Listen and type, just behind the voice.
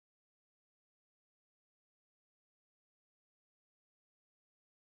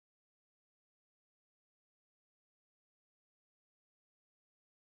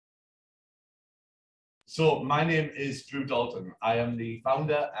So my name is Dalton. I am the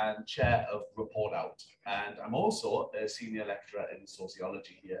founder and chair of ReportOUT, and I'm also a senior lecturer in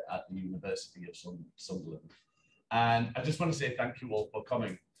sociology here at the University of Sunderland. And I just want to say thank you all for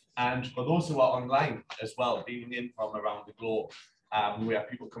coming. And for those who are online as well, being in from around the globe, we have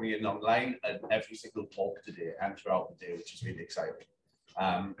people coming in online at every single talk today and throughout the day, which is really exciting.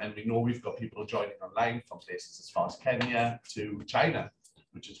 And we know we've got people joining online from places as far as Kenya to China,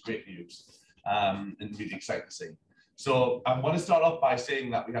 which is great news. And really exciting to see. So I want to start off by saying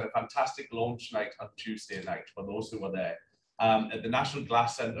that we had a fantastic launch night on Tuesday night for those who were there. At the National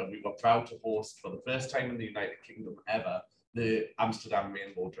Glass Centre, we were proud to host for the first time in the United Kingdom ever, the Amsterdam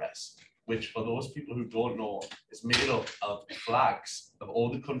Rainbow Dress, which for those people who don't know, is made up of flags of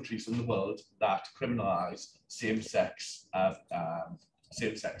all the countries in the world that criminalise same-sex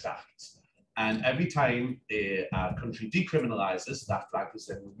acts. And every time a country decriminalises, that flag is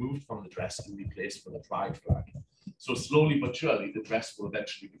then removed from the dress and replaced with a pride flag. So slowly but surely, the dress will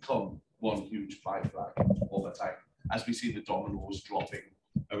eventually become one huge pride flag over time, as we see the dominoes dropping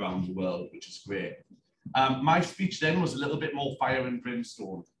around the world, which is great. My speech then was a little bit more fire and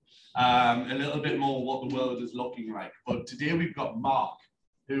brimstone, a little bit more what the world is looking like. But today we've got Mark,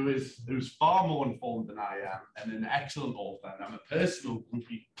 who's far more informed than I am and an excellent author. And I'm a personal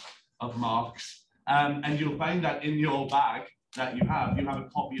groupie of Mark's, and you'll find that in your bag that you have a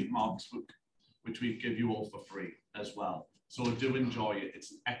copy of Mark's book, which we give you all for free as well. So do enjoy it.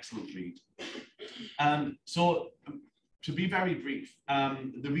 It's an excellent read. So to be very brief,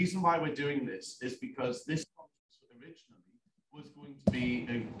 the reason why we're doing this is because this conference originally was going to be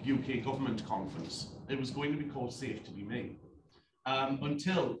a UK government conference. It was going to be called Safe to Be Me.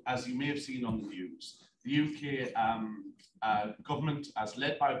 Until, as you may have seen on the news, the UK government, as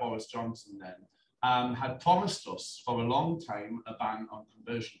led by Boris Johnson then, had promised us for a long time a ban on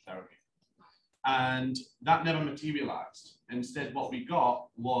conversion therapy. And that never materialized. Instead, what we got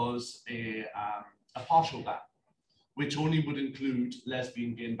was a partial ban, which only would include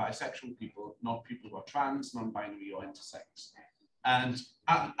lesbian, gay, and bisexual people, not people who are trans, non-binary, or intersex. And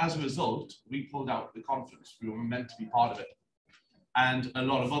as a result, we pulled out the conference. We were meant to be part of it. And a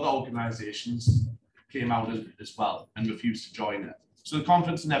lot of other organizations came out as well and refused to join it. So the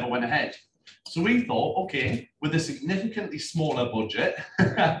conference never went ahead. So we thought, okay, with a significantly smaller budget,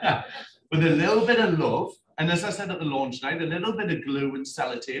 with a little bit of love, and as I said at the launch night, a little bit of glue and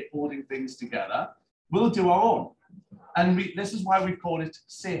sellotape holding things together, we'll do our own. And this is why we call it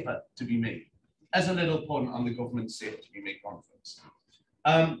Safer to Be Me, as a little pun on the government's Safer to Be Me conference.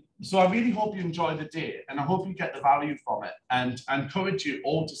 So I really hope you enjoy the day, and I hope you get the value from it. And I encourage you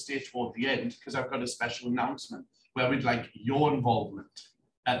all to stay toward the end, because I've got a special announcement where we'd like your involvement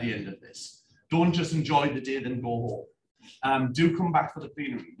at the end of this. Don't just enjoy the day, then go home. Do come back for the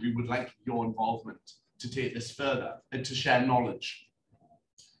plenary. We would like your involvement to take this further and to share knowledge.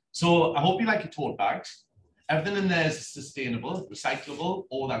 So I hope you like your tote bags. Everything in there is sustainable, recyclable,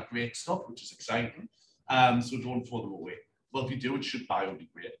 all that great stuff, which is exciting. So don't throw them away. Well, if you do, it should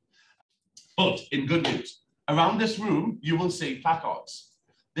biodegrade. But in good news, around this room, you will see placards.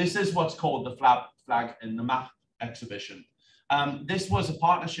 This is what's called the Flag in the Map exhibition. This was a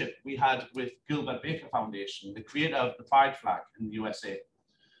partnership we had with Gilbert Baker Foundation, the creator of the Pride flag in the USA.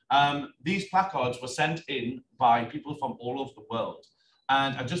 These placards were sent in by people from all over the world.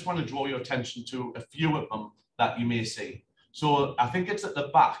 And I just want to draw your attention to a few of them that you may see. So I think it's at the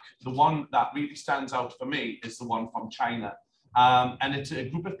back. The one that really stands out for me is the one from China. And it's a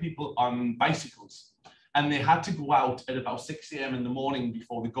group of people on bicycles. And they had to go out at about 6 a.m. in the morning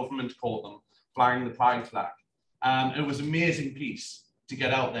before the government called them, flying the Pride flag. It was an amazing piece to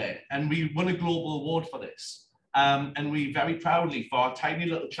get out there. And we won a global award for this. And we very proudly, for our tiny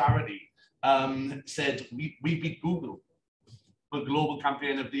little charity, said, we beat Google for Global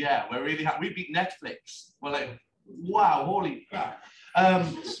Campaign of the Year. We're really happy. We beat Netflix. We're like, wow, holy crap.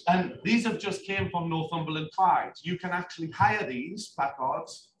 And these have just came from Northumberland Pride. You can actually hire these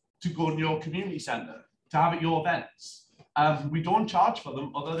placards to go in your community centre, to have at your events. We don't charge for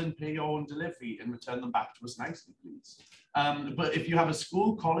them other than pay your own delivery and return them back to us nicely, please. But if you have a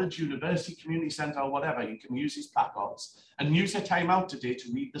school, college, university, community centre, or whatever, you can use these placards and use your time out today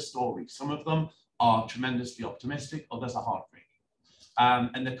to read the story. Some of them are tremendously optimistic, others are heartbreaking.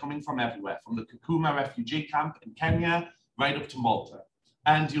 And they're coming from everywhere, from the Kakuma refugee camp in Kenya, right up to Malta.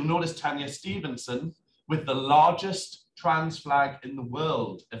 And you'll notice Tanya Stevenson with the largest trans flag in the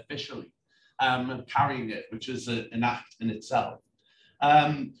world officially, carrying it, which is an act in itself.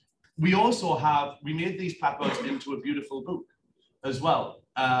 We also we made these placards into a beautiful book as well,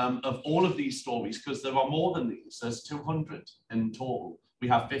 of all of these stories, because there are more than these. There's 200 in total. We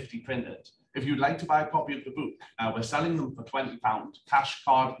have 50 printed. If you'd like to buy a copy of the book, we're selling them for £20, cash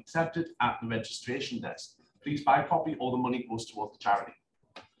card accepted at the registration desk. Please buy a copy, all the money goes towards the charity,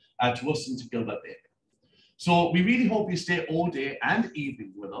 to us and to Gilbert Baker. So we really hope you stay all day and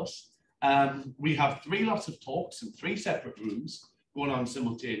evening with us. We have 3 lots of talks in 3 separate rooms going on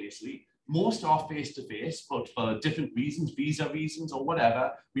simultaneously. Most are face-to-face, but for different reasons, visa reasons or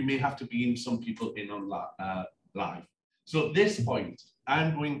whatever, we may have to beam some people in on live. So at this point,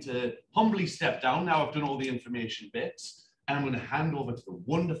 I'm going to humbly step down. Now I've done all the information bits, and I'm going to hand over to the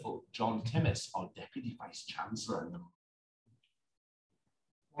wonderful Jon Timmis, our Deputy Vice Chancellor.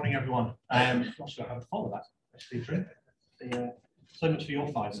 Morning, everyone. I'm not sure how to follow that, actually, Drew. So much for your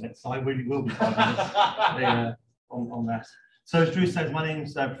 5 minutes. I really will be 5 minutes on that. So as Drew says, my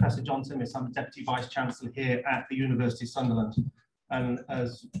name's Professor Jon Timmis. I'm the Deputy Vice Chancellor here at the University of Sunderland. And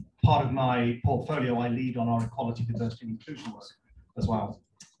as part of my portfolio, I lead on our equality, diversity and inclusion work as well.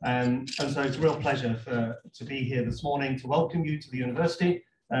 And so it's a real pleasure to be here this morning to welcome you to the university.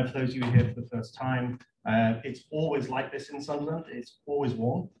 For those of you who are here for the first time, it's always like this in Sunderland. It's always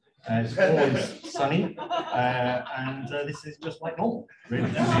warm. It's always sunny, and this is just like normal, really,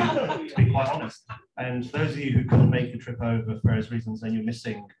 to be quite honest. And for those of you who couldn't make the trip over for various reasons, then you're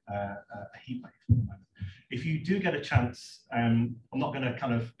missing a heat wave at the moment. If you do get a chance, I'm not going to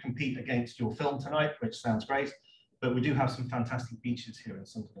kind of compete against your film tonight, which sounds great, but we do have some fantastic beaches here in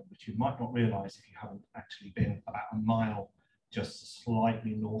Sunderland, which you might not realise if you haven't actually been about a mile just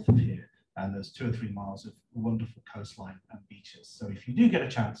slightly north of here. And there's 2 or 3 miles of wonderful coastline and beaches. So if you do get a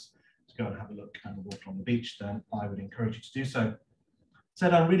chance to go and have a look and walk on the beach, then I would encourage you to do so. So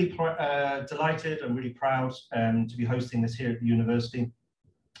I'm really delighted and really proud to be hosting this here at the university.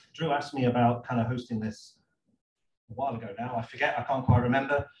 Drew asked me about kind of hosting this a while ago now. I forget, I can't quite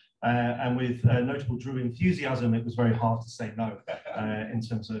remember. And with notable Drew enthusiasm, it was very hard to say no in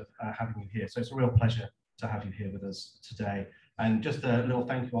terms of having you here. So it's a real pleasure to have you here with us today. And just a little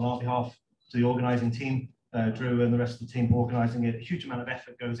thank you on our behalf to the organising team, Drew and the rest of the team for organising it. A huge amount of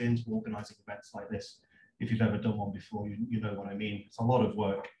effort goes into organising events like this. If you've ever done one before, you know what I mean. It's a lot of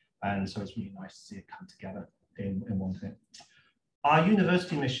work, and so it's really nice to see it come together in one thing. Our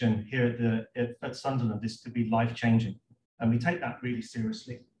university mission here at Sunderland is to be life-changing, and we take that really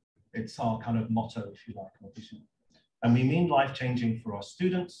seriously. It's our kind of motto, if you like, our vision. And we mean life-changing for our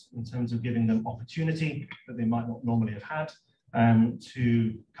students in terms of giving them opportunity that they might not normally have had,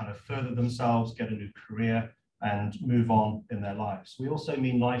 to kind of further themselves, get a new career, and move on in their lives. We also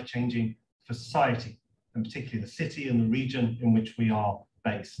mean life-changing for society, and particularly the city and the region in which we are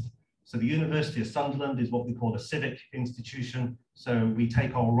based. So the University of Sunderland is what we call a civic institution. So we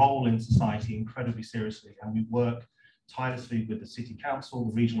take our role in society incredibly seriously, and we work tirelessly with the City Council,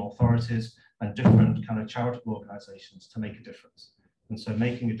 the regional authorities, and different kind of charitable organisations to make a difference. And so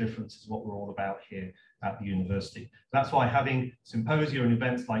making a difference is what we're all about here at the university. That's why having symposia and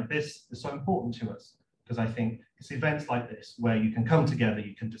events like this is so important to us, because I think it's events like this where you can come together,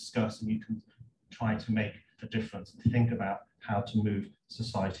 you can discuss, and you can try to make a difference and think about how to move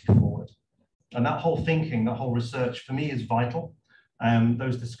society forward. And that whole thinking, that whole research for me is vital.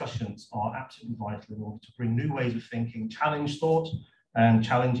 Those discussions are absolutely vital in order to bring new ways of thinking, challenge thought and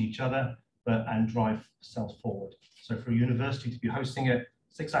challenge each other, and drive ourselves forward. So for a university to be hosting it,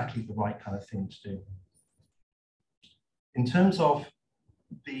 it's exactly the right kind of thing to do. In terms of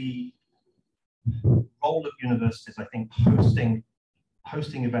the role of universities, I think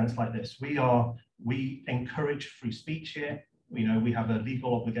hosting events like this, we encourage free speech here. We know we have a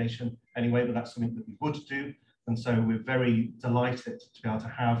legal obligation anyway, but that's something that we would do. And so we're very delighted to be able to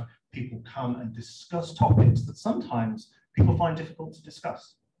have people come and discuss topics that sometimes people find difficult to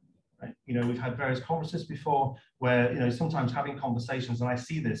discuss. Right? You know, we've had various conferences before where, you know, sometimes having conversations, and I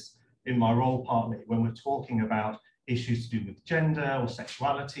see this in my role partly when we're talking about issues to do with gender or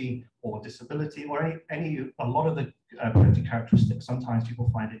sexuality or disability or a lot of the protected characteristics. Sometimes people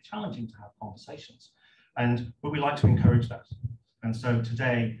find it challenging to have conversations, but we like to encourage that. And so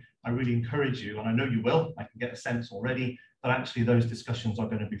today, I really encourage you, and I know you will, I can get a sense already, that actually those discussions are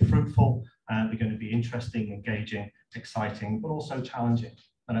going to be fruitful and they're going to be interesting, engaging, exciting, but also challenging.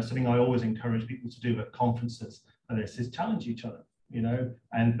 And that's something I always encourage people to do at conferences, and this is challenge each other, you know,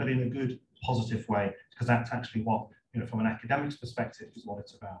 but in a good, positive way, because that's actually what, you know, from an academic's perspective is what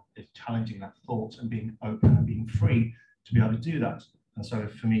it's about. It's challenging that thought and being open and being free to be able to do that. And so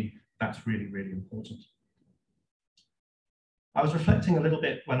for me, that's really, really important. I was reflecting a little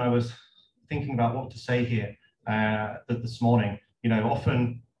bit when I was thinking about what to say here this morning. You know,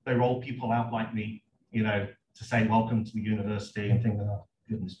 often they roll people out like me, you know, to say welcome to the university and think, oh,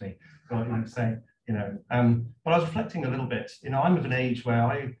 goodness me, God, you know, say, you know. But I was reflecting a little bit. You know, I'm of an age where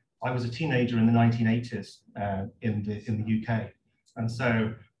I was a teenager in the 1980s in the UK, and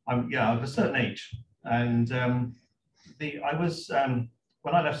so I'm of a certain age. And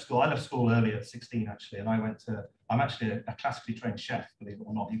when I left school early at 16 actually, and I'm actually a classically trained chef, believe it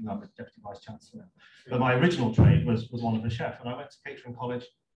or not, even though I'm a deputy vice chancellor. But my original trade was one of a chef, and I went to catering college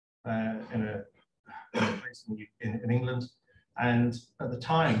in a place in England. And at the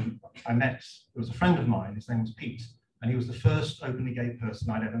time I met, there was a friend of mine, his name was Pete, and he was the first openly gay person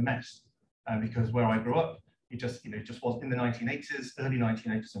I'd ever met. Because where I grew up, it just was in the 1980s, early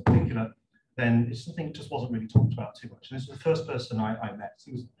 1980s in particular, then it's something that just wasn't really talked about too much. And this was the first person I met.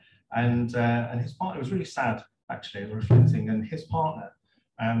 And his partner, it was really sad, actually, reflecting, and his partner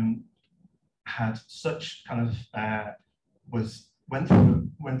had such kind of, went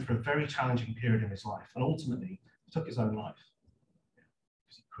through a very challenging period in his life, and ultimately took his own life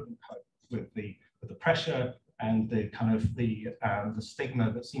because he couldn't cope with the pressure and the kind of the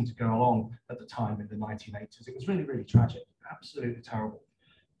stigma that seemed to go along at the time in the 1980s. It was really, really tragic, absolutely terrible.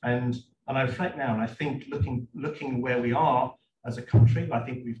 And I reflect now, and I think looking where we are as a country, I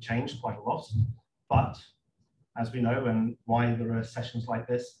think we've changed quite a lot. But as we know, and why there are sessions like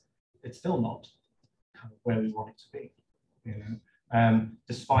this, it's still not kind of where we want it to be.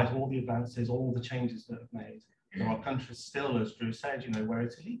 Despite all the advances, all the changes that have made, there are countries still, as Drew said, where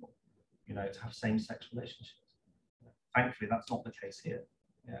it's illegal, to have same-sex relationships. Thankfully, that's not the case here.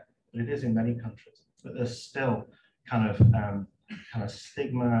 But it is in many countries. But there's still kind of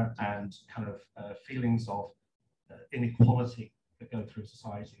stigma and kind of feelings of inequality that go through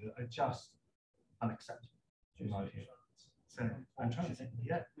society that are just unacceptable, in my view. So I'm trying to think.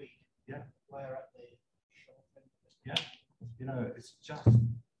 Where at the it's just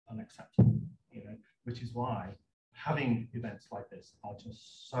unacceptable. Which is why having events like this are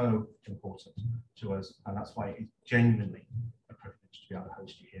just so important to us, and that's why it's genuinely a privilege to be able to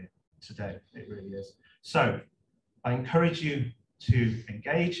host you here today. It really is. So I encourage you to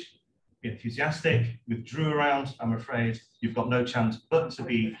engage, be enthusiastic. With Drew around, I'm afraid you've got no chance but to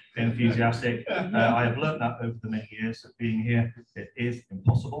be enthusiastic. I have learned that over the many years of being here. It is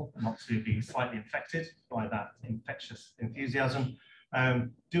impossible not to be slightly infected by that infectious enthusiasm.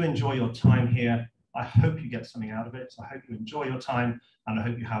 Do enjoy your time here. I hope you get something out of it. I hope you enjoy your time, and I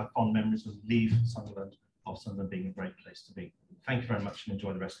hope you have fond memories when you leave Sunderland, of Sunderland being a great place to be. Thank you very much, and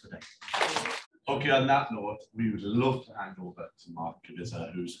enjoy the rest of the day. Okay, on that note, we would love to hand over to Mark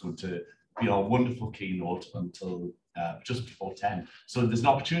Gevisser, who's going to be our wonderful keynote until just before 10. So there's an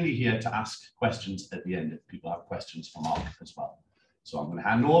opportunity here to ask questions at the end if people have questions for Mark as well. So I'm going to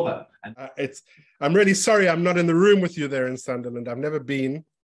hand over. And I'm really sorry I'm not in the room with you there in Sunderland. I've never been.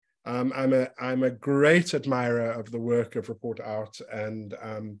 I'm a great admirer of the work of ReportOUT and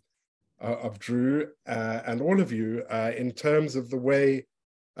of Drew and all of you in terms of the way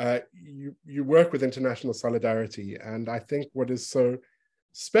you work with international solidarity. And I think what is so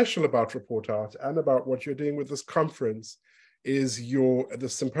special about ReportOUT and about what you're doing with this conference is the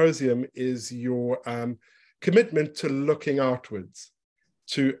symposium is your commitment to looking outwards,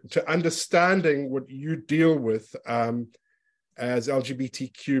 to understanding what you deal with as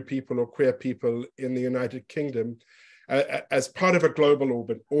LGBTQ people or queer people in the United Kingdom as part of a global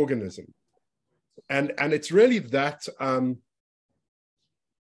organism. And it's really that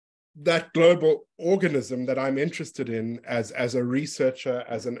that global organism that I'm interested in as a researcher,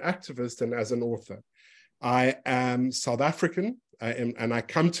 as an activist, and as an author. I am South African, and I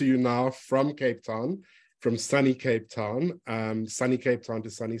come to you now from Cape Town, from sunny Cape Town to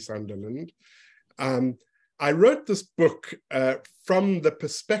sunny Sunderland. I wrote this book from the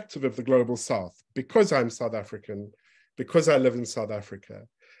perspective of the Global South because I'm South African, because I live in South Africa.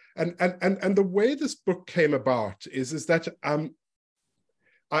 And the way this book came about is that I'm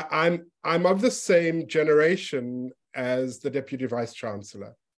of the same generation as the Deputy Vice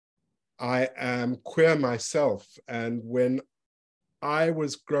Chancellor. I am queer myself, and when I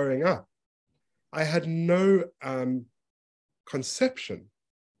was growing up, I had no conception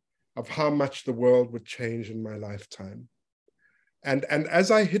of how much the world would change in my lifetime. And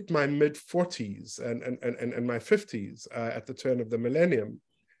as I hit my mid-40s and my 50s at the turn of the millennium,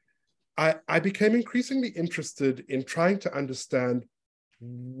 I became increasingly interested in trying to understand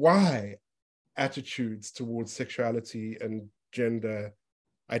why attitudes towards sexuality and gender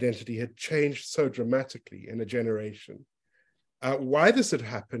identity had changed so dramatically in a generation, why this had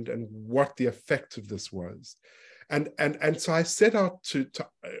happened and what the effect of this was. And so I set out to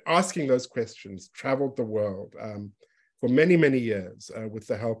asking those questions, traveled the world for many, many years with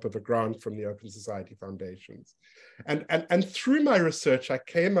the help of a grant from the Open Society Foundations. And through my research, I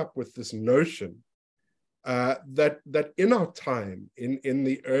came up with this notion that in our time, in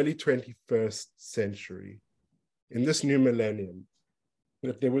the early 21st century, in this new millennium,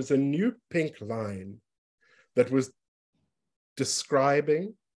 that there was a new pink line that was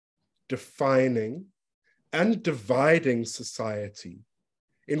describing, defining, and dividing society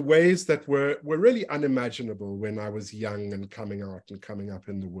in ways that were really unimaginable when I was young and coming out and coming up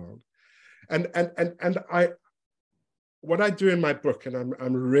in the world. And what I do in my book, and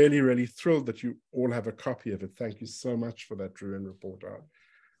I'm really, really thrilled that you all have a copy of it. Thank you so much for that, Drew, and ReportOUT.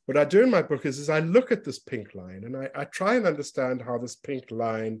 What I do in my book is I look at this pink line and I try and understand how this pink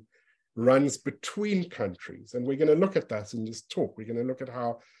line runs between countries. And we're going to look at that and just talk. We're going to look at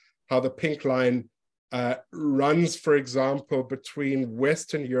how the pink line runs, for example, between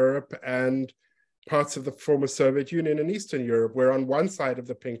Western Europe and parts of the former Soviet Union and Eastern Europe, where on one side of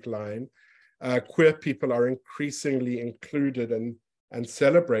the pink line, queer people are increasingly included and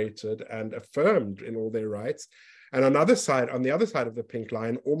celebrated and affirmed in all their rights. And on the other side of the pink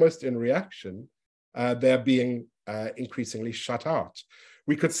line, almost in reaction, they're being increasingly shut out.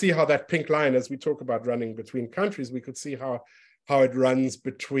 We could see how that pink line, as we talk about running between countries, we could see how it runs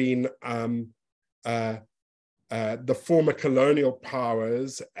between the former colonial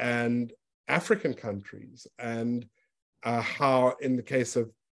powers and African countries, and how in the case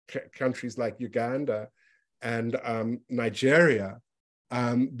of countries like Uganda and Nigeria,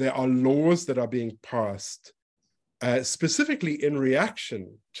 there are laws that are being passed specifically in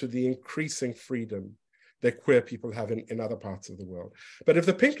reaction to the increasing freedom that queer people have in other parts of the world. But if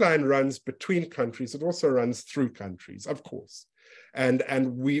the pink line runs between countries, it also runs through countries, of course. And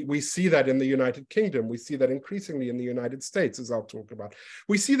we see that in the United Kingdom. We see that increasingly in the United States, as I'll talk about.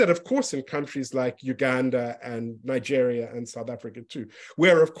 We see that, of course, in countries like Uganda and Nigeria and South Africa too,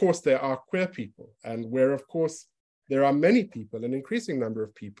 where, of course, there are queer people, and where, of course, there are many people, an increasing number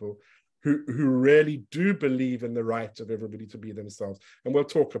of people, who really do believe in the right of everybody to be themselves. And we'll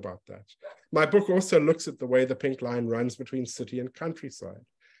talk about that. My book also looks at the way the pink line runs between city and countryside.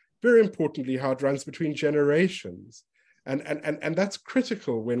 Very importantly, how it runs between generations. And that's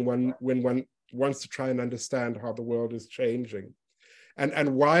critical when one wants to try and understand how the world is changing,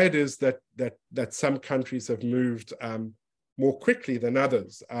 and why it is that some countries have moved more quickly than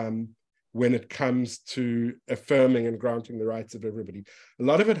others when it comes to affirming and granting the rights of everybody. A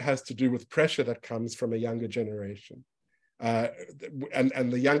lot of it has to do with pressure that comes from a younger generation,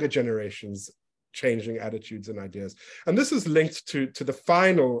 and the younger generations changing attitudes and ideas. And this is linked to the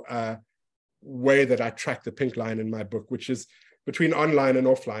final way that I track the pink line in my book, which is between online and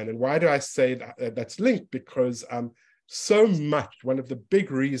offline. And why do I say that that's linked? Because so much, one of the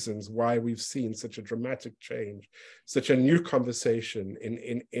big reasons why we've seen such a dramatic change, such a new conversation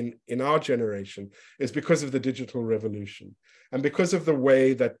in our generation, is because of the digital revolution, and because of the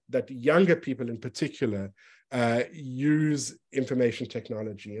way that younger people in particular use information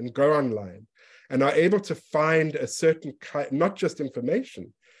technology and go online and are able to find a certain kind, not just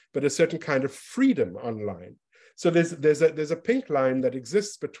information, but a certain kind of freedom online. So there's a pink line that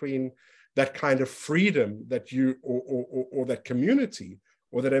exists between that kind of freedom that you, or that community,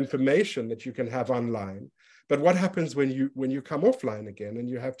 or that information that you can have online. But what happens when you come offline again and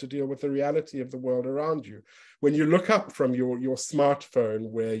you have to deal with the reality of the world around you? When you look up from your smartphone,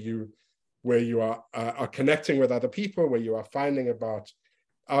 where you are connecting with other people, where you are finding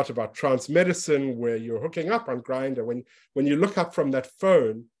out about trans medicine, where you're hooking up on Grindr, when you look up from that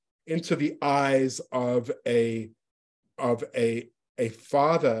phone into the eyes of a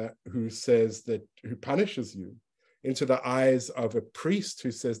father who punishes you, into the eyes of a priest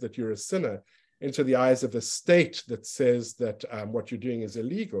who says that you're a sinner, into the eyes of a state that says that what you're doing is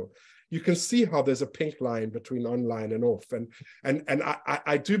illegal, you can see how there's a pink line between online and off. And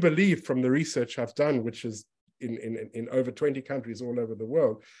I do believe, from the research I've done, which is in over 20 countries all over the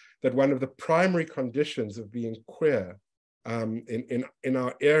world, that one of the primary conditions of being queer in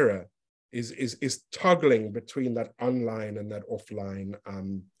our era is toggling between that online and that offline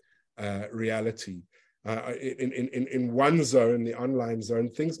reality. In one zone, the online zone,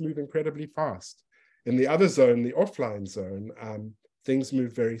 things move incredibly fast. In the other zone, the offline zone, things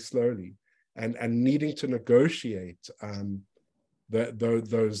move very slowly, and needing to negotiate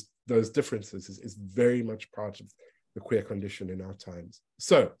those differences is very much part of the queer condition in our times.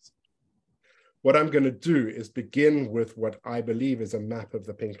 So what I'm going to do is begin with what I believe is a map of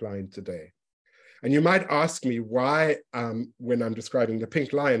the pink line today. And you might ask me why, when I'm describing the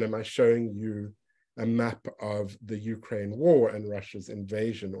pink line, am I showing you a map of the Ukraine war and Russia's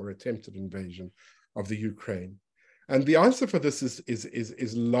invasion or attempted invasion of the Ukraine? And the answer for this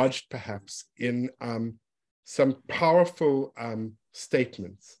is lodged perhaps in some powerful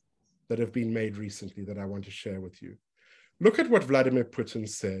statements that have been made recently that I want to share with you. Look at what Vladimir Putin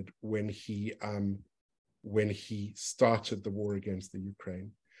said when he started the war against the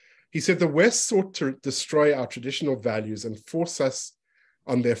Ukraine. He said, the West sought to destroy our traditional values and force us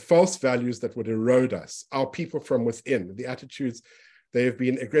on their false values that would erode us, our people from within, the attitudes they have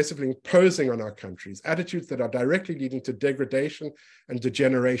been aggressively imposing on our countries, attitudes that are directly leading to degradation and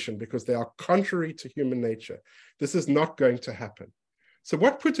degeneration because they are contrary to human nature. This is not going to happen. So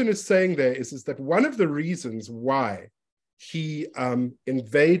what Putin is saying there is that one of the reasons why he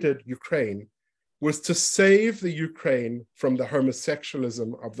invaded Ukraine was to save the Ukraine from the homosexualism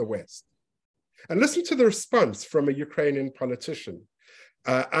of the West. And listen to the response from a Ukrainian politician,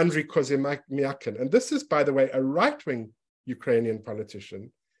 Andriy Kozymiakin. And this is, by the way, a right-wing Ukrainian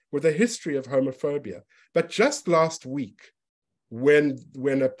politician with a history of homophobia. But just last week, when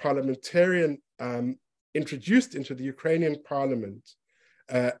a parliamentarian introduced into the Ukrainian parliament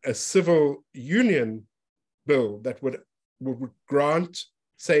a civil union bill that would grant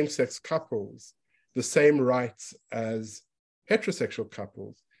same-sex couples the same rights as heterosexual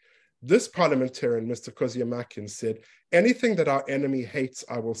couples, this parliamentarian, Mr. Kozymiakin, said, anything that our enemy hates,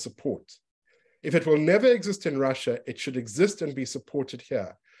 I will support. If it will never exist in Russia, it should exist and be supported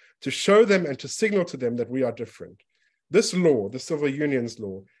here, to show them and to signal to them that we are different. This law, the civil unions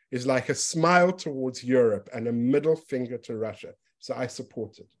law, is like a smile towards Europe and a middle finger to Russia. So I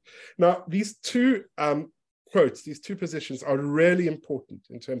support it. Now, these two quotes, these two positions are really important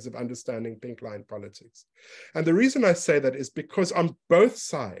in terms of understanding pink line politics. And the reason I say that is because on both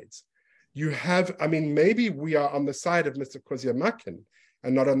sides, you have, I mean, maybe we are on the side of Mr. Kozymiakin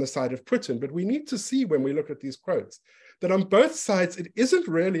and not on the side of Putin, but we need to see when we look at these quotes that on both sides, it isn't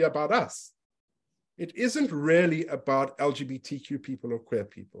really about us. It isn't really about LGBTQ people or queer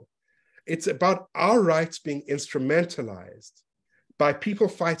people. It's about our rights being instrumentalized by people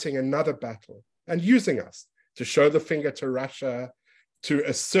fighting another battle and using us to show the finger to Russia, to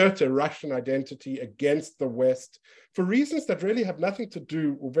assert a Russian identity against the West for reasons that really have nothing to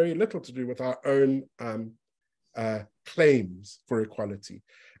do or very little to do with our own claims for equality.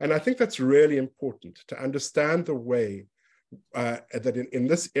 And I think that's really important to understand the way that in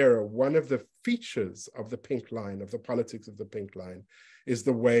this era, one of the features of the pink line, of the politics of the pink line, is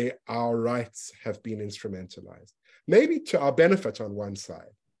the way our rights have been instrumentalized. Maybe to our benefit on one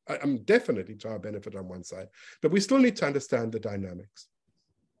side, definitely to our benefit on one side, but we still need to understand the dynamics.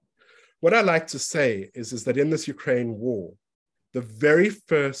 What I like to say is that in this Ukraine war, the very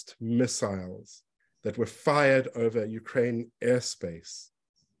first missiles that were fired over Ukraine airspace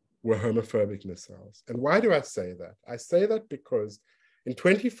were homophobic missiles. And why do I say that? I say that because in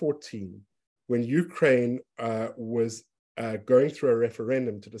 2014, when Ukraine was going through a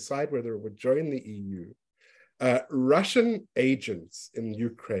referendum to decide whether it would join the EU, Russian agents in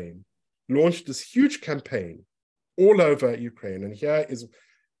Ukraine launched this huge campaign all over Ukraine. And here is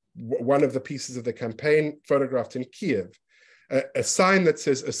one of the pieces of the campaign photographed in Kiev, a sign that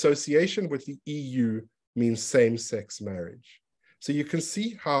says association with the EU means same-sex marriage. So you can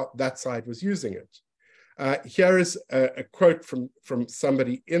see how that side was using it. Here is a quote from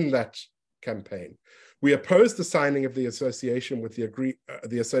somebody in that campaign. We oppose the signing of the association with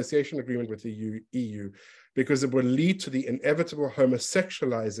the association agreement with the EU because it will lead to the inevitable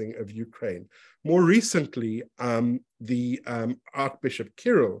homosexualizing of Ukraine. More recently, the Archbishop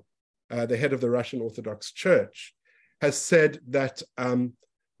Kirill, the head of the Russian Orthodox Church, has said that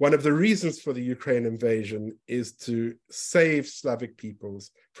one of the reasons for the Ukraine invasion is to save Slavic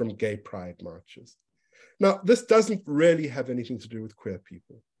peoples from gay pride marches. Now, this doesn't really have anything to do with queer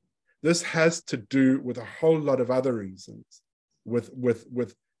people. This has to do with a whole lot of other reasons, with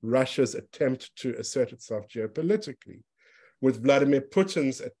Russia's attempt to assert itself geopolitically, with Vladimir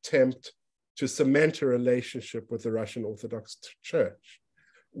Putin's attempt to cement a relationship with the Russian Orthodox Church,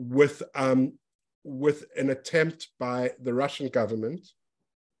 with an attempt by the Russian government,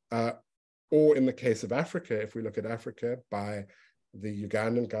 or in the case of Africa, if we look at Africa, by the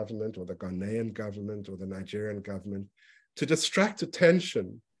Ugandan government or the Ghanaian government or the Nigerian government, to distract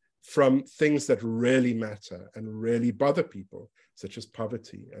attention from things that really matter and really bother people, such as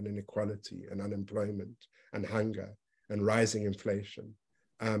poverty and inequality and unemployment and hunger and rising inflation.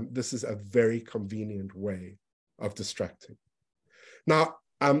 This is a very convenient way of distracting. Now,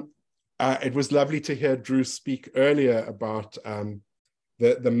 it was lovely to hear Drew speak earlier about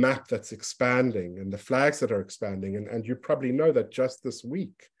the map that's expanding and the flags that are expanding. And you probably know that just this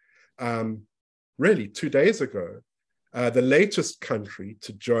week, really 2 days ago, the latest country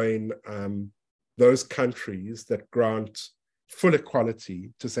to join those countries that grant full equality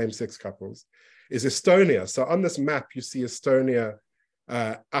to same-sex couples is Estonia. So on this map, you see Estonia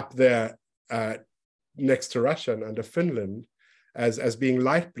up there next to Russia and under Finland as being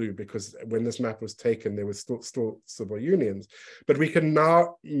light blue, because when this map was taken, there was still civil unions. But we can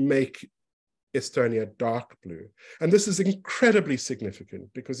now make Estonia dark blue. And this is incredibly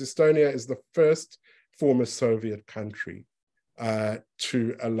significant because Estonia is the first former Soviet country to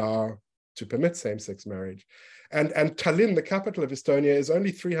permit same-sex marriage. And Tallinn, the capital of Estonia, is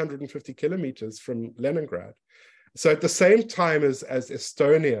only 350 kilometers from Leningrad. So at the same time as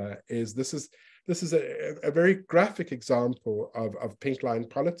Estonia is, this is a very graphic example of pink line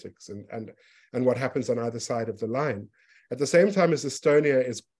politics and what happens on either side of the line. At the same time as Estonia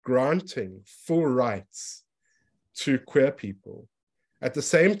is granting full rights to queer people, at the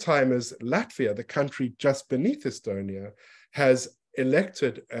same time as Latvia, the country just beneath Estonia, has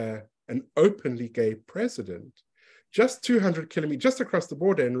elected an openly gay president, just 200 kilometers, just across the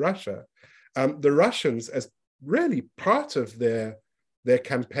border in Russia. The Russians, as really part of their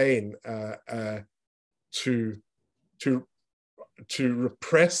campaign to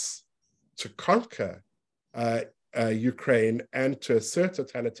repress, to conquer Ukraine and to assert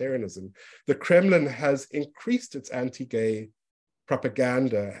totalitarianism, the Kremlin has increased its anti-gay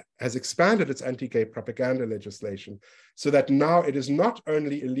propaganda, has expanded its anti-gay propaganda legislation so that now it is not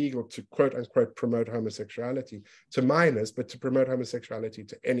only illegal to quote unquote promote homosexuality to minors, but to promote homosexuality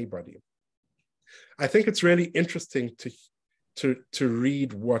to anybody. I think it's really interesting to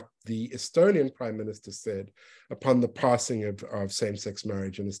read what the Estonian Prime Minister said upon the passing of same-sex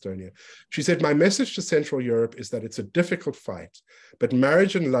marriage in Estonia. She said, "My message to Central Europe is that it's a difficult fight, but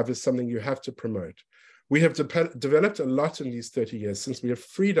marriage and love is something you have to promote. We have developed a lot in these 30 years since we have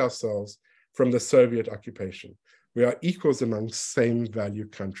freed ourselves from the Soviet occupation. We are equals among same-value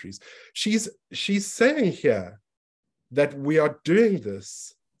countries." She's saying here that we are doing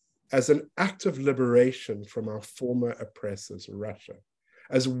this as an act of liberation from our former oppressors, Russia,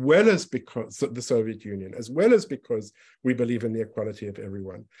 as well as because the Soviet Union, as well as because we believe in the equality of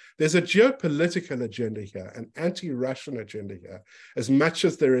everyone. There's a geopolitical agenda here, an anti-Russian agenda here, as much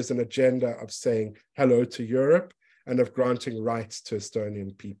as there is an agenda of saying hello to Europe and of granting rights to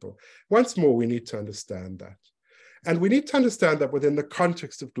Estonian people. Once more, we need to understand that. And we need to understand that within the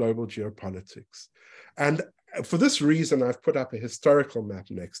context of global geopolitics. And for this reason, I've put up a historical map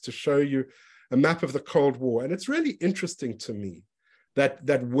next to show you a map of the Cold War. And it's really interesting to me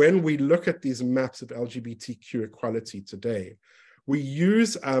that when we look at these maps of LGBTQ equality today, we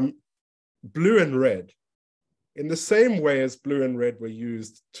use blue and red in the same way as blue and red were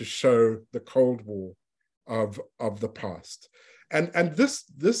used to show the Cold War of the past. And this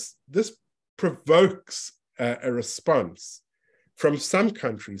provokes a response from some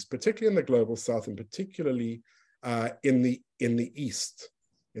countries, particularly in the global south, and particularly in the east,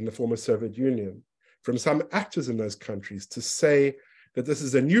 in the former Soviet Union, from some actors in those countries to say that this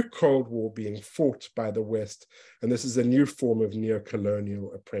is a new Cold War being fought by the West, and this is a new form of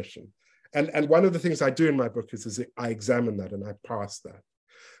neo-colonial oppression. And one of the things I do in my book is I examine that and I pass that.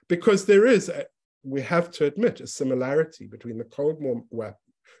 Because there is, we have to admit, a similarity between the Cold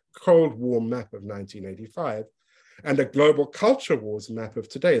War map of 1985 and a global culture wars map of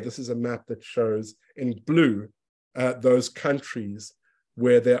today. This is a map that shows in blue those countries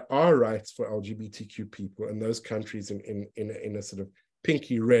where there are rights for LGBTQ people, and those countries in a sort of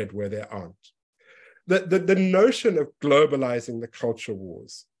pinky red where there aren't. The notion of globalizing the culture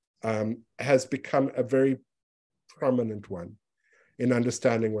wars has become a very prominent one in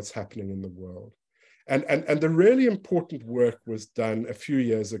understanding what's happening in the world. And the really important work was done a few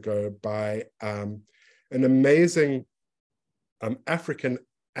years ago by an amazing African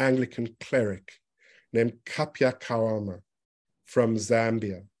Anglican cleric named Kapia Kawama from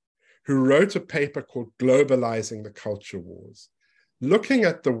Zambia, who wrote a paper called Globalizing the Culture Wars, looking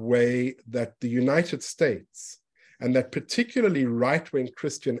at the way that the United States, and that particularly right-wing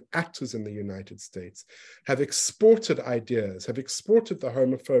Christian actors in the United States, have exported ideas, have exported the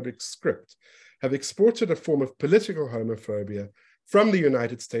homophobic script, have exported a form of political homophobia from the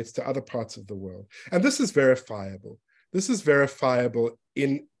United States to other parts of the world. And this is verifiable. This is verifiable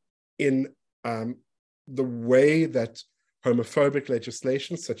in the way that homophobic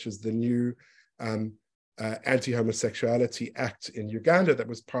legislation, such as the new Anti-Homosexuality Act in Uganda that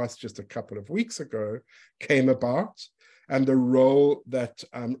was passed just a couple of weeks ago, came about, and the role that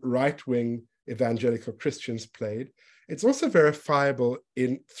right-wing evangelical Christians played. It's also verifiable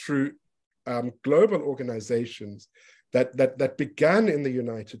through global organizations that began in the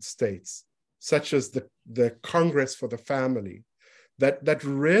United States, such as the Congress for the Family, that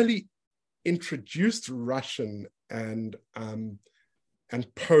really introduced Russian and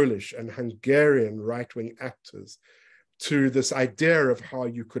Polish and Hungarian right-wing actors to this idea of how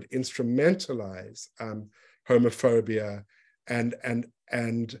you could instrumentalize homophobia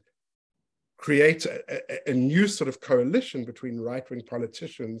and create a new sort of coalition between right-wing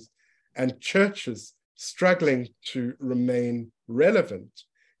politicians and churches struggling to remain relevant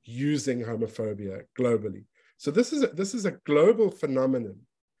using homophobia globally. So this is a global phenomenon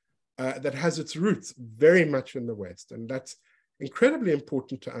that has its roots very much in the West, and that's incredibly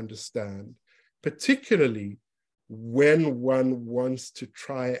important to understand, particularly when one wants to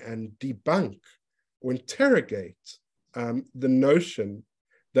try and debunk or interrogate the notion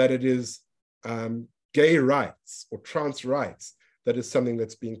that it is gay rights or trans rights that is something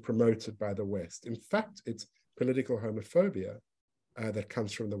that's being promoted by the West. In fact, it's political homophobia that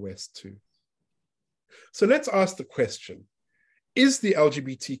comes from the West too. So let's ask the question, is the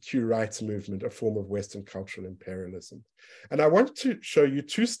LGBTQ rights movement a form of Western cultural imperialism? And I want to show you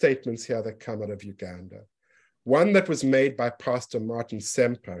two statements here that come out of Uganda. One that was made by Pastor Martin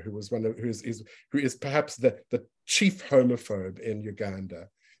Semper, who is perhaps the chief homophobe in Uganda,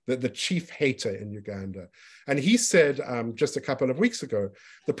 the chief hater in Uganda. And he said just a couple of weeks ago,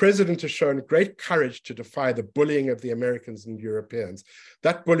 the president has shown great courage to defy the bullying of the Americans and Europeans.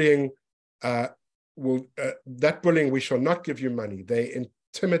 That bullying we shall not give you money. They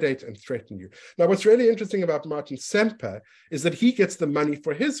intimidate and threaten you. Now, what's really interesting about Martin Semper is that he gets the money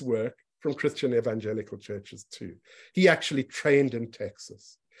for his work from Christian evangelical churches too. He actually trained in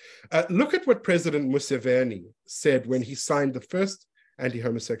Texas. Look at what President Museveni said when he signed the first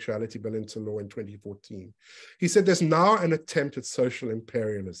anti-homosexuality bill into law in 2014. He said, there's now an attempt at social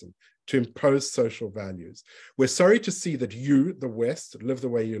imperialism to impose social values. We're sorry to see that you, the West, live the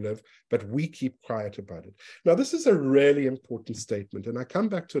way you live, but we keep quiet about it. Now, this is a really important statement, and I come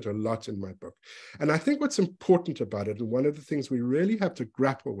back to it a lot in my book. And I think what's important about it, and one of the things we really have to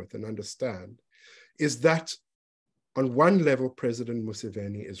grapple with and understand, is that on one level, President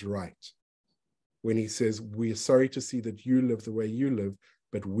Museveni is right when he says, we are sorry to see that you live the way you live,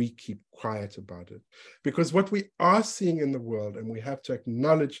 but we keep quiet about it. Because what we are seeing in the world, and we have to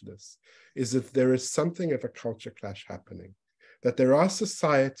acknowledge this, is that there is something of a culture clash happening, that there are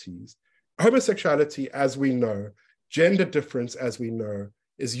societies, homosexuality, as we know, gender difference, as we know,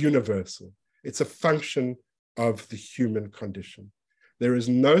 is universal. It's a function of the human condition. There is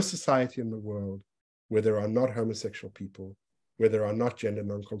no society in the world where there are not homosexual people, where there are not gender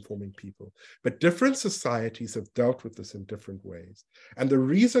non-conforming people. But different societies have dealt with this in different ways. And the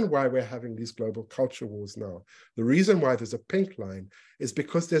reason why we're having these global culture wars now, the reason why there's a pink line, is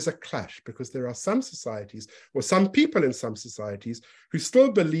because there's a clash, because there are some societies, or some people in some societies, who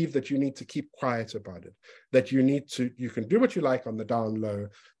still believe that you need to keep quiet about it, that you can do what you like on the down low,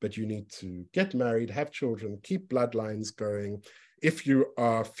 but you need to get married, have children, keep bloodlines going. If you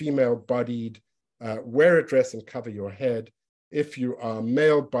are female-bodied, wear a dress and cover your head. If you are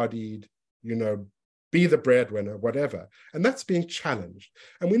male-bodied, be the breadwinner, whatever. And that's being challenged.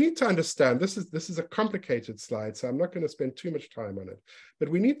 And we need to understand, this is a complicated slide, so I'm not going to spend too much time on it, but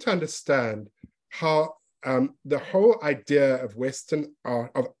we need to understand how the whole idea of Western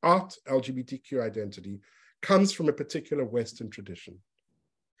art, of art LGBTQ identity, comes from a particular Western tradition.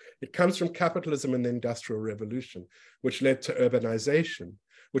 It comes from capitalism and the Industrial Revolution, which led to urbanization,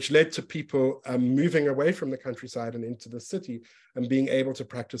 which led to people moving away from the countryside and into the city and being able to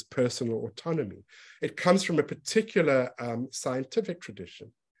practice personal autonomy. It comes from a particular scientific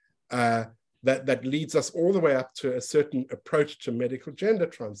tradition that leads us all the way up to a certain approach to medical gender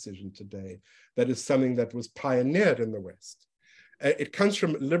transition today, that is something that was pioneered in the West. It comes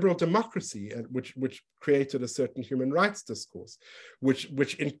from liberal democracy, which created a certain human rights discourse,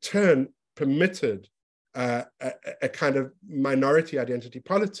 which in turn permitted a kind of minority identity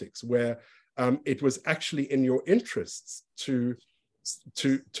politics, where it was actually in your interests to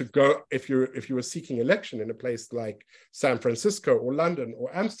go, if you were seeking election in a place like San Francisco or London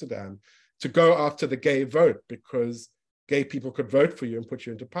or Amsterdam, to go after the gay vote, because gay people could vote for you and put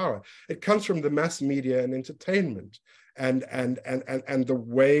you into power. It comes from the mass media and entertainment, and the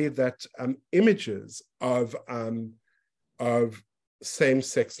way that images of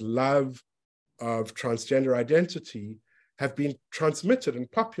same-sex love, of transgender identity, have been transmitted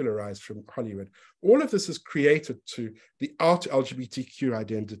and popularized from Hollywood. All of this is created to the art LGBTQ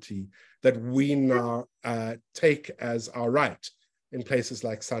identity that we now take as our right in places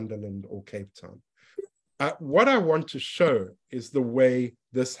like Sunderland or Cape Town. What I want to show is the way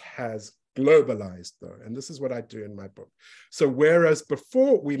this has globalized though, and this is what I do in my book. So whereas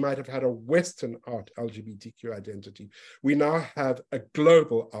before we might have had a Western art LGBTQ identity, we now have a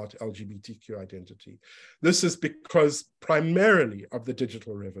global art LGBTQ identity. This is because primarily of the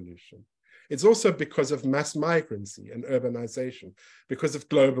digital revolution. It's also because of mass migrancy and urbanization, because of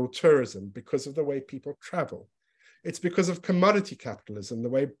global tourism, because of the way people travel. It's because of commodity capitalism, the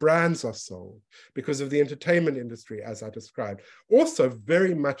way brands are sold, because of the entertainment industry, as I described. Also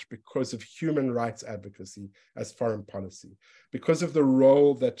very much because of human rights advocacy as foreign policy, because of the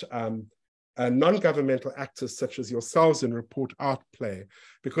role that non-governmental actors such as yourselves in ReportOUT play,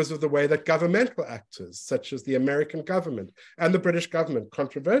 because of the way that governmental actors such as the American government and the British government,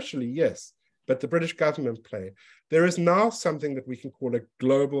 controversially, yes, but the British government play. There is now something that we can call a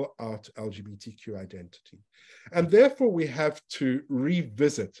global art LGBTQ identity. And therefore we have to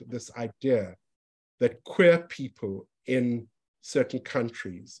revisit this idea that queer people in certain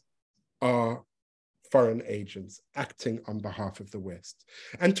countries are foreign agents acting on behalf of the West.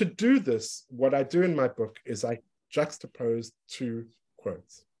 And to do this, what I do in my book is I juxtapose two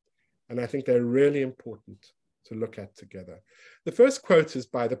quotes. And I think they're really important to look at together. The first quote is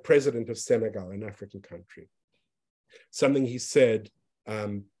by the president of Senegal, an African country. Something he said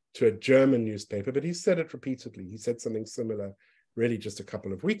to a German newspaper, but he said it repeatedly. He said something similar really just a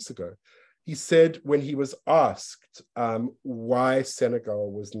couple of weeks ago. He said when he was asked why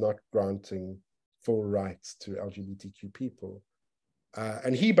Senegal was not granting full rights to LGBTQ people,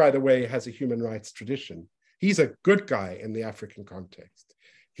 and he, by the way, has a human rights tradition. He's a good guy in the African context.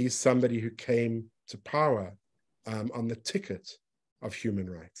 He's somebody who came to power on the ticket of human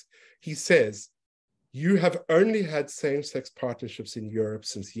rights. He says, you have only had same-sex partnerships in Europe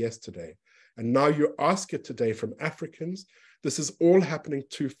since yesterday, and now you ask it today from Africans. This is all happening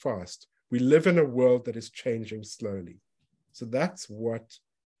too fast. We live in a world that is changing slowly. So that's what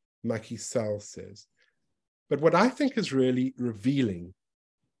Macky Sall says. But what I think is really revealing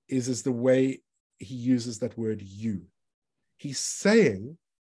is the way he uses that word you. He's saying,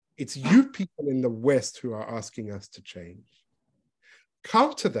 it's you people in the West who are asking us to change.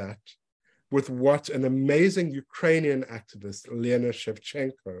 Counter that with what an amazing Ukrainian activist, Lena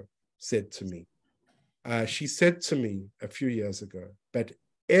Shevchenko, said to me. She said to me a few years ago that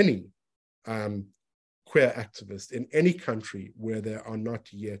any queer activist in any country where there are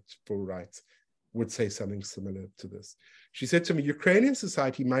not yet full rights would say something similar to this. She said to me, Ukrainian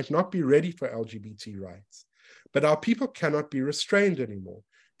society might not be ready for LGBT rights, but our people cannot be restrained anymore.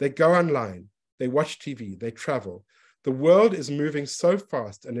 They go online, they watch TV, they travel. The world is moving so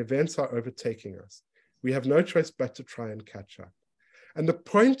fast and events are overtaking us. We have no choice but to try and catch up. And the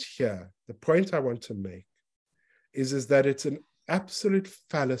point here, the point I want to make is that it's an absolute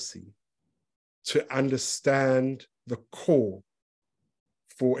fallacy to understand the core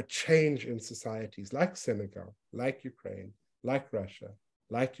for a change in societies like Senegal, like Ukraine, like Russia,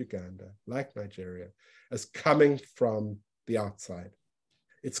 like Uganda, like Nigeria, as coming from the outside.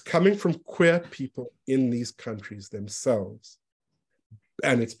 It's coming from queer people in these countries themselves,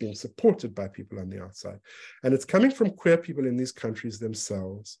 and it's being supported by people on the outside. And it's coming from queer people in these countries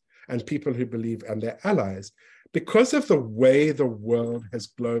themselves and people who believe, and their allies, because of the way the world has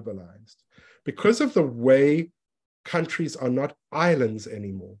globalized, because of the way countries are not islands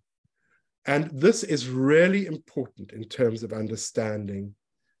anymore. And this is really important in terms of understanding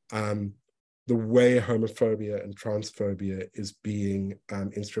the way homophobia and transphobia is being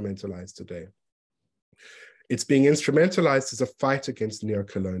instrumentalized today. It's being instrumentalized as a fight against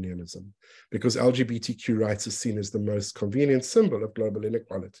neocolonialism because LGBTQ rights is seen as the most convenient symbol of global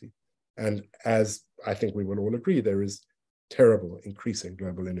inequality. And as I think we will all agree, there is terrible increasing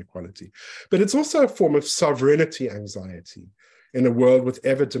global inequality. But it's also a form of sovereignty anxiety in a world with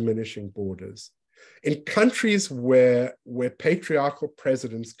ever diminishing borders. In countries where patriarchal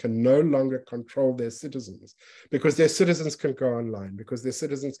presidents can no longer control their citizens because their citizens can go online, because their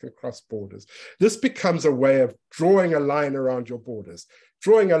citizens can cross borders, this becomes a way of drawing a line around your borders,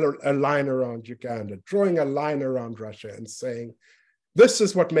 drawing a line around Uganda, drawing a line around Russia and saying, this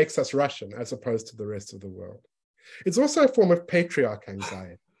is what makes us Russian as opposed to the rest of the world. It's also a form of patriarch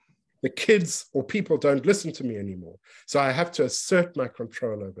anxiety. The kids or people don't listen to me anymore, so I have to assert my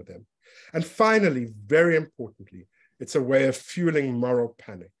control over them. And finally, very importantly, it's a way of fueling moral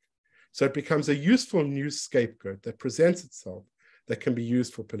panic. So it becomes a useful new scapegoat that presents itself that can be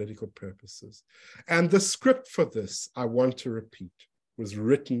used for political purposes. And the script for this, I want to repeat, was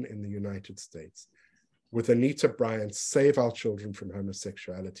written in the United States with Anita Bryant's Save Our Children from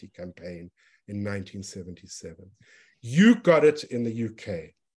Homosexuality campaign in 1977. You got it in the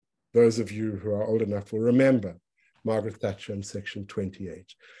UK. Those of you who are old enough will remember Margaret Thatcher in section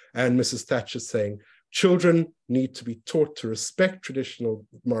 28. And Mrs. Thatcher saying, children need to be taught to respect traditional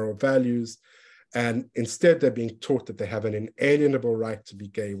moral values, and instead they're being taught that they have an inalienable right to be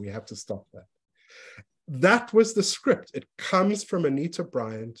gay. We have to stop that. That was the script. It comes from Anita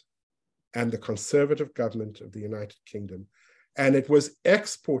Bryant and the Conservative government of the United Kingdom. And it was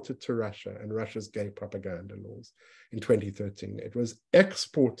exported to Russia and Russia's gay propaganda laws in 2013. It was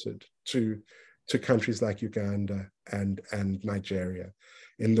exported to countries like Uganda and Nigeria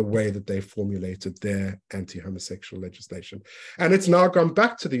in the way that they formulated their anti-homosexual legislation. And it's now gone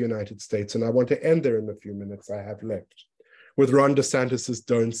back to the United States. And I want to end there in the few minutes I have left with Ron DeSantis's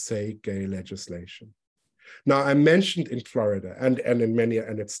Don't Say Gay legislation. Now, I mentioned in Florida and in many,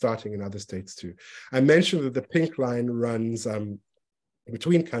 and it's starting in other states too. I mentioned that the pink line runs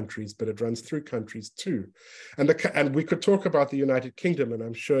between countries, but it runs through countries too. And we could talk about the United Kingdom, and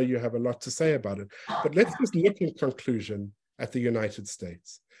I'm sure you have a lot to say about it. But let's just look in conclusion at the United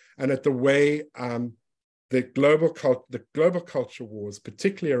States and at the way the global culture wars,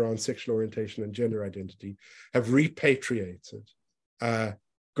 particularly around sexual orientation and gender identity, have repatriated,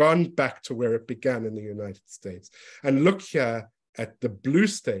 gone back to where it began in the United States. And look here at the blue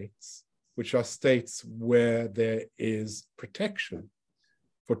states, which are states where there is protection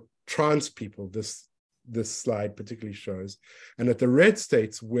for trans people, this slide particularly shows, and at the red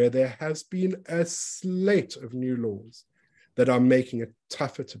states where there has been a slate of new laws that are making it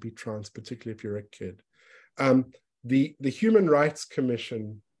tougher to be trans, particularly if you're a kid. The Human Rights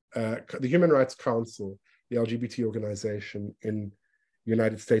Commission, the Human Rights Council, the LGBT organization in the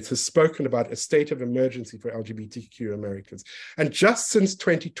United States, has spoken about a state of emergency for LGBTQ Americans. And just since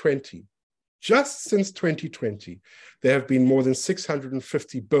 2020, there have been more than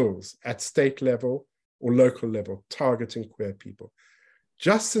 650 bills at state level or local level targeting queer people.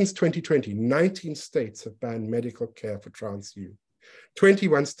 Just since 2020, 19 states have banned medical care for trans youth.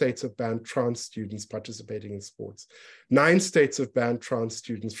 21 states have banned trans students participating in sports. 9 states have banned trans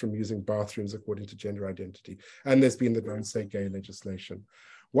students from using bathrooms according to gender identity. And there's been the Don't Say Gay legislation.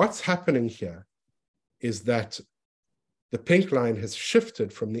 What's happening here is that the pink line has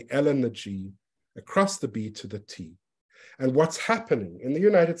shifted from the L and the G across the B to the T. And what's happening in the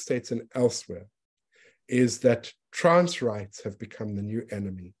United States and elsewhere is that trans rights have become the new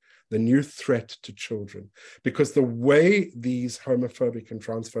enemy, the new threat to children, because the way these homophobic and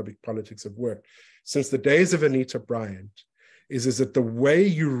transphobic politics have worked since the days of Anita Bryant is that the way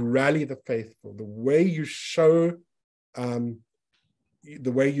you rally the faithful, the way you show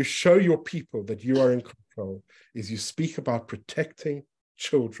your people that you are in control is you speak about protecting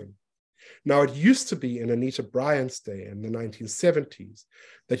children. Now, it used to be in Anita Bryant's day in the 1970s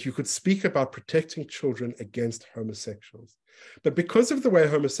that you could speak about protecting children against homosexuals. But because of the way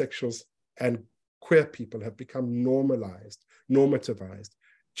homosexuals and queer people have become normalized, normativized,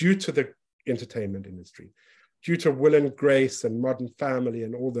 due to the entertainment industry, due to Will and Grace and Modern Family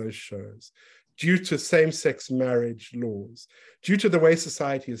and all those shows, due to same-sex marriage laws, due to the way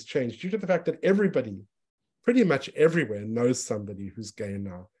society has changed, due to the fact that everybody, pretty much everywhere, knows somebody who's gay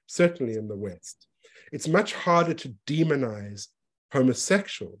now, certainly in the West. It's much harder to demonize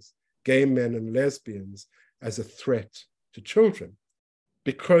homosexuals, gay men and lesbians, as a threat to children,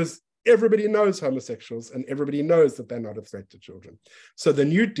 because everybody knows homosexuals and everybody knows that they're not a threat to children. So the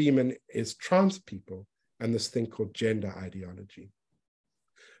new demon is trans people and this thing called gender ideology.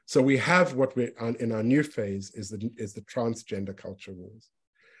 So we have what we're in our new phase is the transgender culture wars.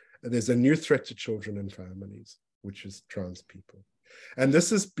 There's a new threat to children and families, which is trans people. And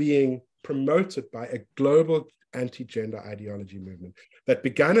this is being promoted by a global anti-gender ideology movement that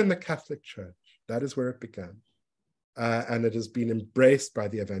began in the Catholic Church. That is where it began. And it has been embraced by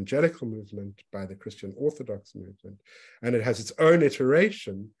the evangelical movement, by the Christian Orthodox movement. And it has its own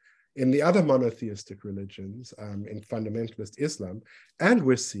iteration in the other monotheistic religions, in fundamentalist Islam. And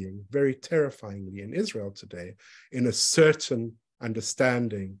we're seeing very terrifyingly in Israel today, in a certain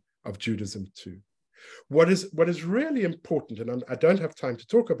understanding of Judaism too. What is really important, and I don't have time to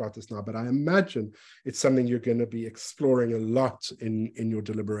talk about this now, but I imagine it's something you're going to be exploring a lot in your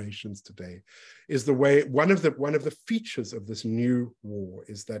deliberations today, is the way one of the features of this new war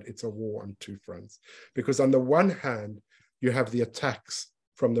is that it's a war on two fronts. Because on the one hand, you have the attacks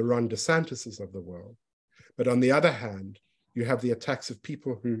from the Ron DeSantises of the world, but on the other hand, you have the attacks of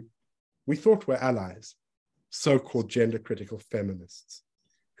people who we thought were allies, so-called gender critical feminists,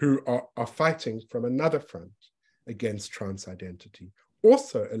 who are fighting from another front against trans identity,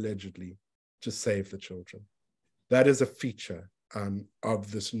 also allegedly to save the children. That is a feature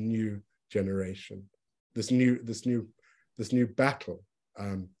of this new generation, this new battle,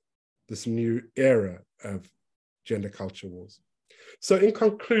 this new era of gender culture wars. So in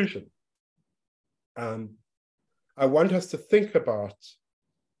conclusion, I want us to think about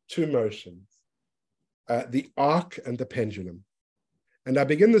two motions, the arc and the pendulum. And I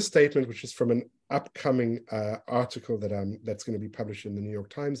begin the statement, which is from an upcoming article that's going to be published in the New York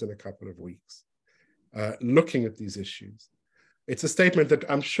Times in a couple of weeks, looking at these issues. It's a statement that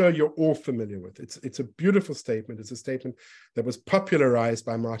I'm sure you're all familiar with. It's a beautiful statement. It's a statement that was popularized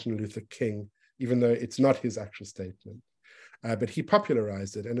by Martin Luther King, even though it's not his actual statement. But he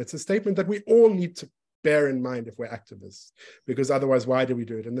popularized it. And it's a statement that we all need to bear in mind if we're activists, because otherwise, why do we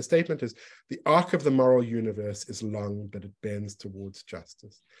do it? And the statement is, the arc of the moral universe is long, but it bends towards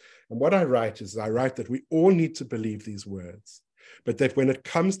justice. And what I write is, I write that we all need to believe these words, but that when it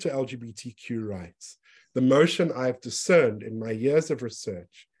comes to LGBTQ rights, the motion I've discerned in my years of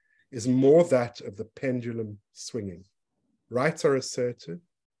research is more that of the pendulum swinging. Rights are asserted,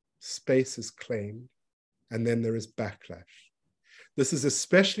 space is claimed, and then there is backlash. This is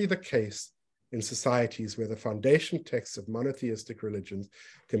especially the case in societies where the foundation texts of monotheistic religions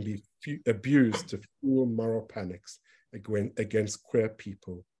can be abused to fuel moral panics against queer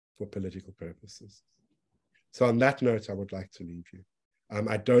people for political purposes. So on that note, I would like to leave you.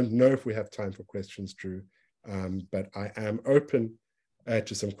 I don't know if we have time for questions, Drew, but I am open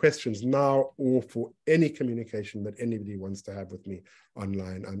to some questions now or for any communication that anybody wants to have with me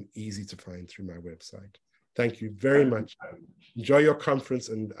online. I'm easy to find through my website. Thank you very much. Enjoy your conference,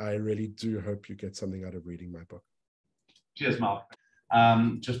 and I really do hope you get something out of reading my book. Cheers, Mark.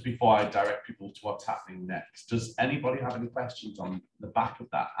 Just before I direct people to what's happening next, does anybody have any questions on the back of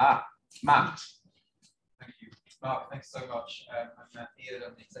that? Matt. Thank you. Mark, thanks so much. I'm Matt Beard,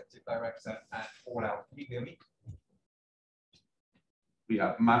 I'm the Executive Director at ReportOUT. Can you hear me? We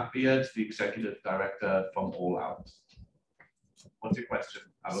have Matt Beard, the Executive Director from ReportOUT. What's your question?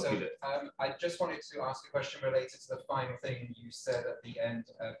 I will read it. I just wanted to ask a question related to the final thing you said at the end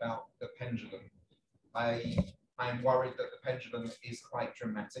about the pendulum. I'm worried that the pendulum is quite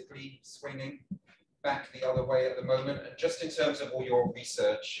dramatically swinging back the other way at the moment. And just in terms of all your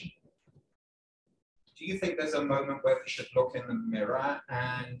research, do you think there's a moment where we should look in the mirror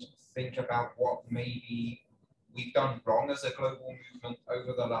and think about what maybe we've done wrong as a global movement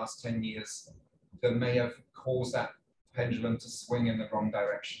over the last 10 years that may have caused that pendulum to swing in the wrong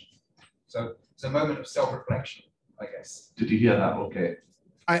direction? So it's a moment of self-reflection, I guess. Did you hear that? Okay.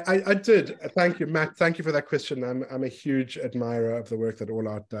 I did. Thank you, Matt. Thank you for that question. I'm a huge admirer of the work that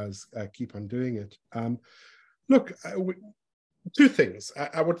ReportOUT does. Keep on doing it. Look, two things.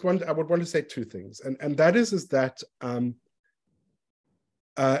 I would want to say two things, and that is that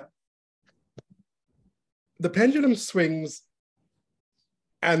the pendulum swings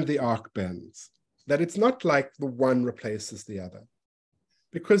and the arc bends. That it's not like the one replaces the other,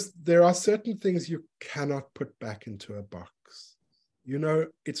 because there are certain things you cannot put back into a box. You know,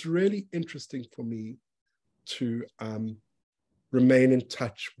 it's really interesting for me to remain in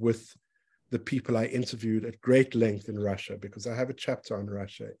touch with the people I interviewed at great length in Russia, because I have a chapter on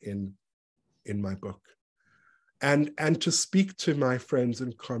Russia in my book, and to speak to my friends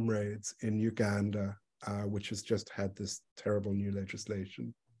and comrades in Uganda, which has just had this terrible new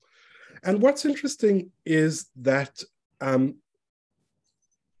legislation. And what's interesting is that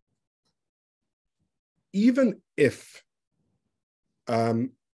even if the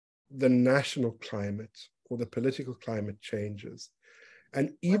national climate or the political climate changes,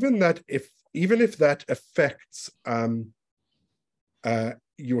 and even if that affects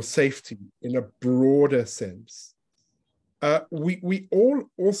your safety in a broader sense, we all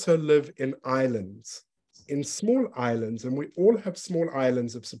also live in islands, in small islands, and we all have small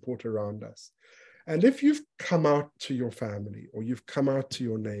islands of support around us. And if you've come out to your family, or you've come out to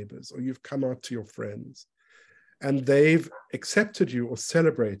your neighbors, or you've come out to your friends, and they've accepted you or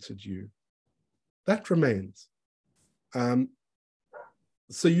celebrated you, that remains.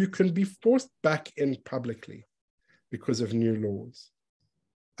 So you can be forced back in publicly because of new laws.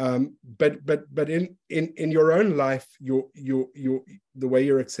 But in your own life, the way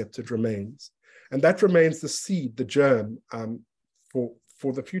you're accepted remains. And that remains the seed, the germ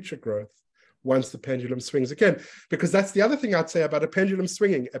for the future growth once the pendulum swings again. Because that's the other thing I'd say about a pendulum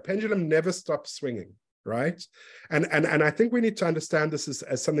swinging. A pendulum never stops swinging, right? And I think we need to understand this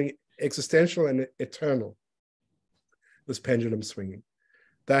as something existential and eternal, this pendulum swinging.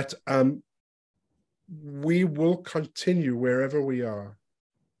 That we will continue wherever we are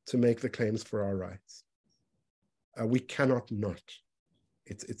to make the claims for our rights. We cannot not.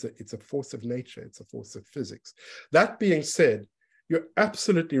 It's a force of nature. It's a force of physics. That being said, you're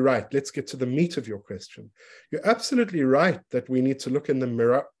absolutely right. Let's get to the meat of your question. You're absolutely right that we need to look in the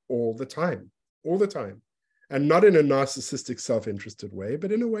mirror all the time, and not in a narcissistic, self-interested way,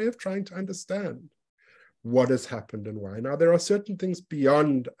 but in a way of trying to understand what has happened and why. Now, there are certain things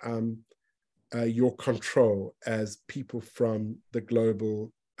beyond your control as people from the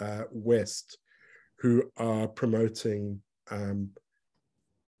global West who are promoting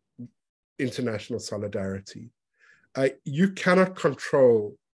international solidarity. You cannot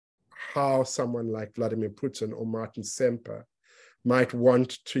control how someone like Vladimir Putin or Martin Semper might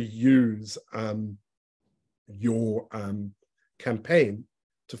want to use your campaign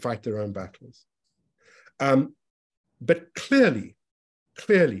to fight their own battles. But clearly,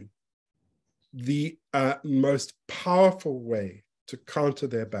 the most powerful way to counter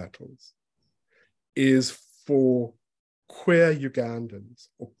their battles is for queer Ugandans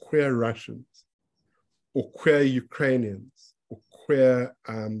or queer Russians or queer Ukrainians or queer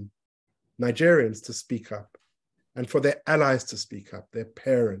Nigerians to speak up, and for their allies to speak up, their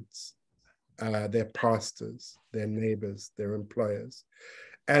parents, their pastors, their neighbors, their employers.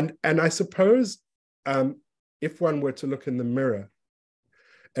 And I suppose if one were to look in the mirror,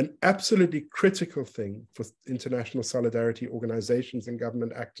 an absolutely critical thing for international solidarity organizations and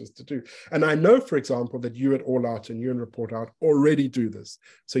government actors to do. And I know, for example, that you at All Out and you in Report Out already do this.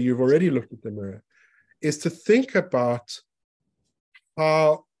 So you've already looked at the mirror, is to think about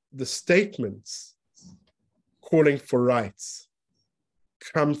how the statements calling for rights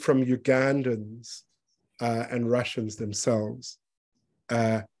come from Ugandans and Russians themselves,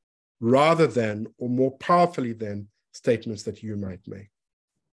 rather than, or more powerfully than, statements that you might make.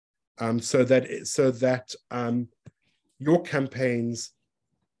 So that your campaigns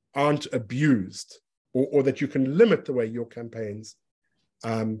aren't abused, or that you can limit the way your campaigns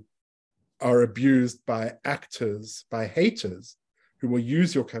are abused by actors, by haters, who will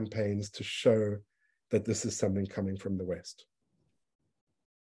use your campaigns to show that this is something coming from the West.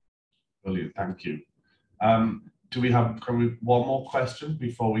 Brilliant, thank you. Do we have one more question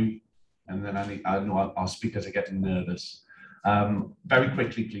before we, and then I know our speakers are getting nervous. Very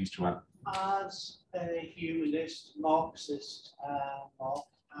quickly, please, Joanne. As a humanist, Marxist, Mark,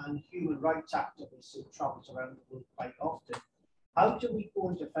 and human rights activist who travels around the world quite often, how do we go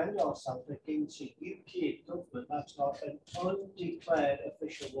and defend ourselves against a UK government that's got an undeclared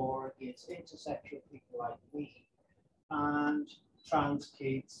official war against intersexual people like me and trans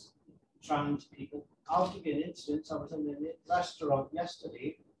kids, trans people? I'll give you an instance. I was in a restaurant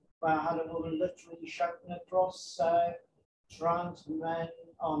yesterday where I had a woman literally shouting across trans men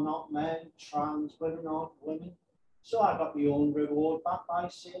are not men, trans women aren't women. So I got my own reward back by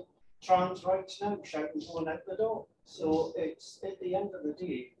saying trans rights now, shouting going out the door. So it's, at the end of the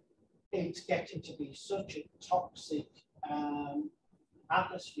day, it's getting to be such a toxic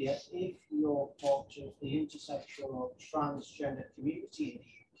atmosphere if you're part of the intersexual or transgender community in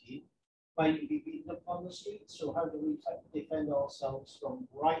the UK, where you be beaten up on the streets. So how do we defend ourselves from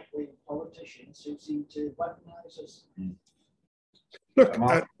right-wing politicians who seem to weaponize us? Look,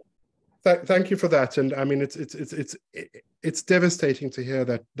 thank you for that. And I mean, it's devastating to hear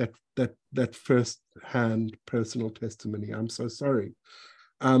that first-hand personal testimony. I'm so sorry.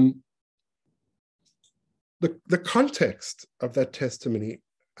 The context of that testimony,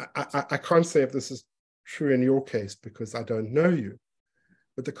 I can't say if this is true in your case because I don't know you,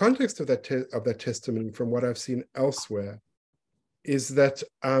 but the context of that testimony, from what I've seen elsewhere, is that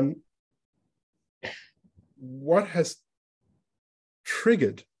what has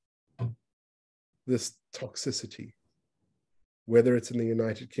triggered this toxicity, whether it's in the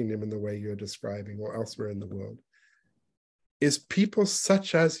United Kingdom in the way you're describing or elsewhere in the world, is people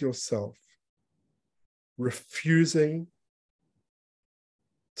such as yourself refusing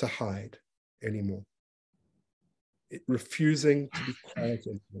to hide anymore, refusing to be quiet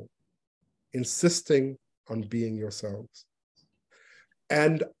anymore, insisting on being yourselves.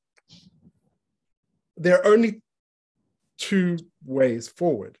 And there are only two ways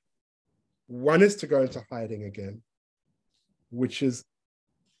forward. One is to go into hiding again, which is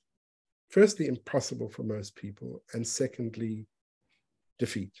firstly impossible for most people, and secondly,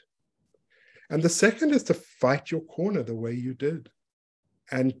 defeat. And the second is to fight your corner the way you did,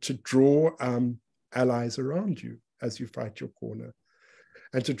 and to draw allies around you as you fight your corner,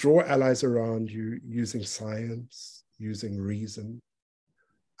 and to draw allies around you using science, using reason,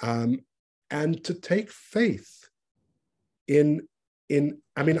 and to take faith in,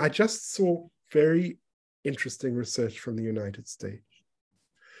 I mean, I just saw very interesting research from the United States,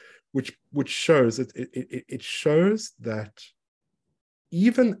 which shows it shows that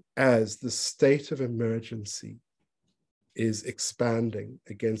even as the state of emergency is expanding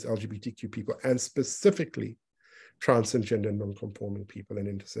against LGBTQ people, and specifically trans and gender non-conforming people and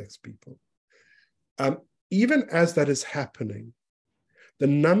intersex people, even as that is happening, the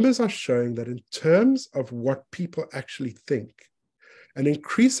numbers are showing that in terms of what people actually think, an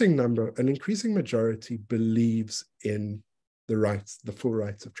increasing majority believes in the full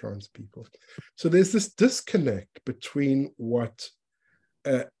rights of trans people. So there's this disconnect between what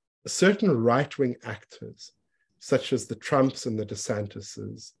certain right-wing actors, such as the Trumps and the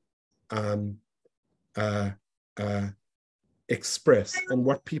DeSantises, express and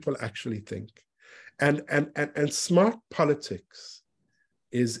what people actually think. And smart politics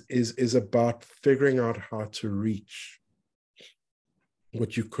is about figuring out how to reach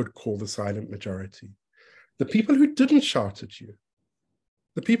what you could call the silent majority. The people who didn't shout at you,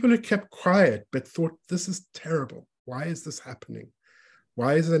 the people who kept quiet but thought, this is terrible. Why is this happening?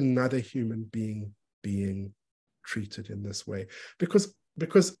 Why is another human being being treated in this way? Because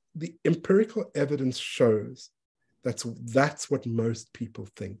the empirical evidence shows that's what most people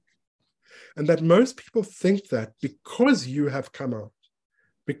think. And that most people think that because you have come out,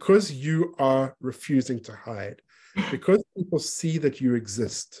 because you are refusing to hide, because people see that you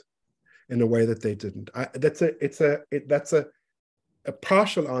exist in a way that they didn't. That's a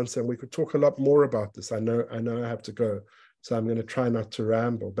partial answer, and we could talk a lot more about this. I know I have to go, so I'm going to try not to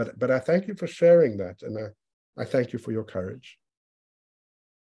ramble. But I thank you for sharing that, and I thank you for your courage.